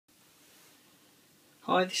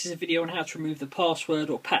Hi, this is a video on how to remove the password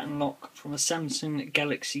or pattern lock from a Samsung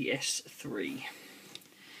Galaxy S3.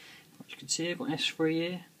 As you can see, I've got an S3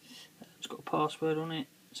 here. It's got a password on it,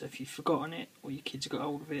 so if you've forgotten it or your kids have got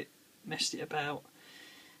hold of it, messed it about,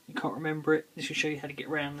 you can't remember it, this will show you how to get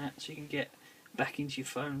around that so you can get back into your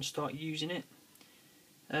phone and start using it.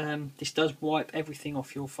 This does wipe everything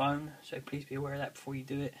off your phone, so please be aware of that before you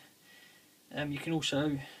do it. You can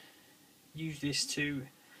also use this to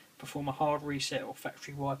perform a hard reset or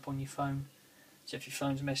factory wipe on your phone. So if your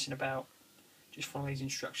phone's messing about, just follow these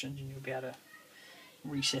instructions and you'll be able to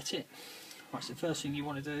reset it. Right, so the first thing you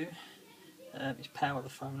want to do is power the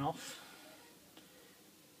phone off.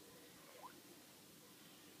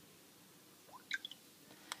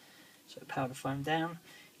 So power the phone down.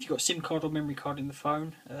 If you've got a SIM card or memory card in the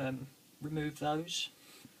phone, remove those.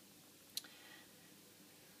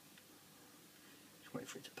 Just wait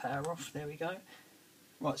for it to power off, there we go.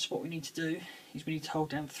 Right, so what we need to do is we need to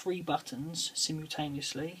hold down 3 buttons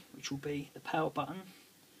simultaneously, which will be the power button,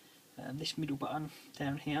 this middle button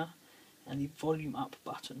down here, and the volume up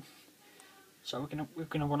button. So we're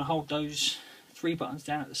gonna want to hold those 3 buttons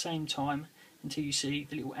down at the same time until you see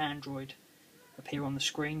the little Android appear on the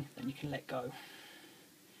screen, then you can let go.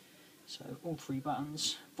 So all 3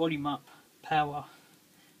 buttons, volume up, power,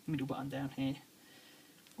 middle button down here,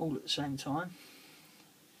 all at the same time.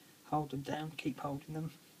 Hold them down, keep holding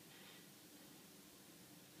them.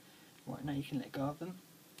 Right, now you can let go of them.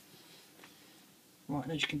 Right,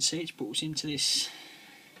 and as you can see, it's brought us into this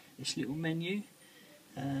little menu.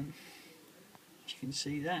 As you can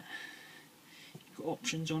see that, you've got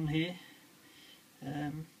options on here.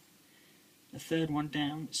 The third one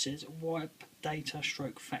down says wipe data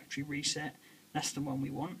stroke factory reset. That's the one we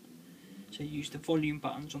want. So use the volume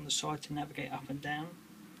buttons on the side to navigate up and down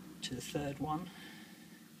to the third one.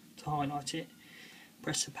 To highlight it,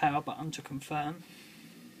 press the power button to confirm.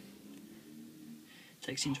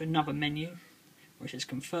 Takes you into another menu where it says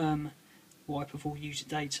confirm wipe of all user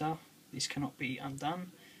data. This cannot be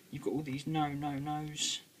undone. You've got all these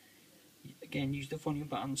no's. Again, use the volume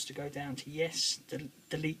buttons to go down to yes,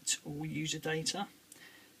 delete all user data.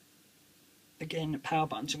 Again, the power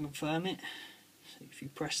button to confirm it. So if you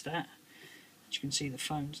press that, as you can see, the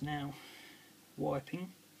phone's now wiping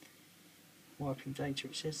data,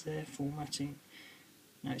 it says there, formatting.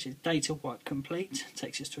 Now it says data wipe complete,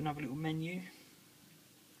 takes us to another little menu,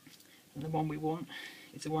 and the one we want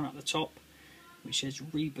is the one at the top which says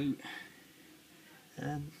reboot.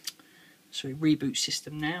 Reboot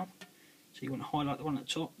system now. So you want to highlight the one at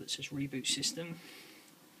the top that says reboot system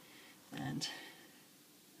and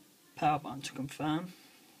power button to confirm.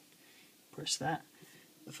 Press that.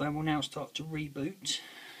 The phone will now start to reboot.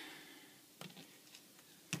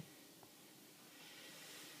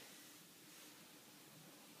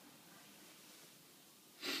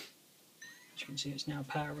 You can see it's now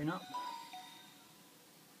powering up.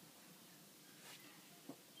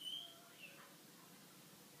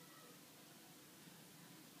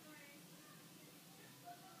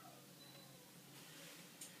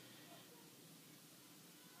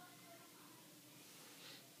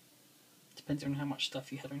 Depending on how much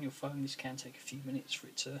stuff you had on your phone, this can take a few minutes for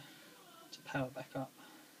it to power back up.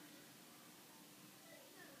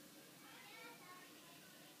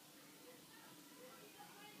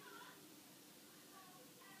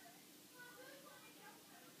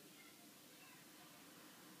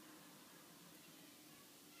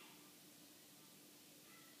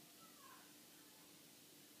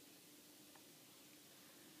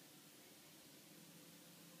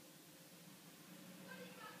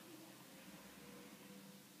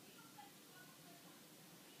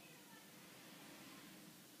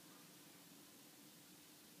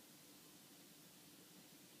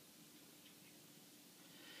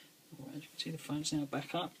 As you can see, the phone's now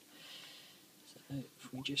back up. So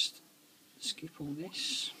if we just skip all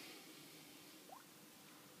this,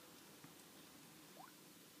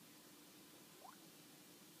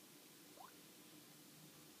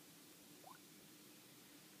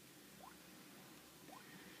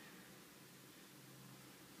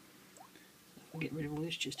 I'll get rid of all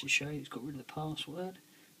this just to show you it's got rid of the password.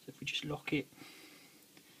 So if we just lock it,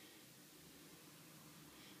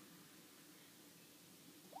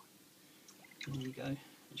 there you go.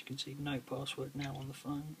 As you can see, no password now on the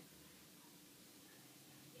phone.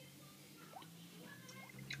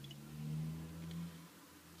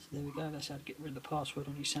 So there we go, that's how to get rid of the password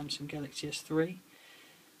on your Samsung Galaxy S3. Like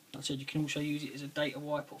I said, you can also use it as a data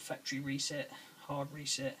wipe or factory reset, hard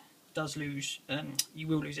reset. It does lose, you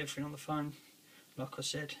will lose everything on the phone, like I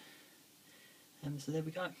said. So there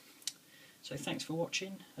we go. So thanks for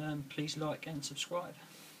watching, please like and subscribe.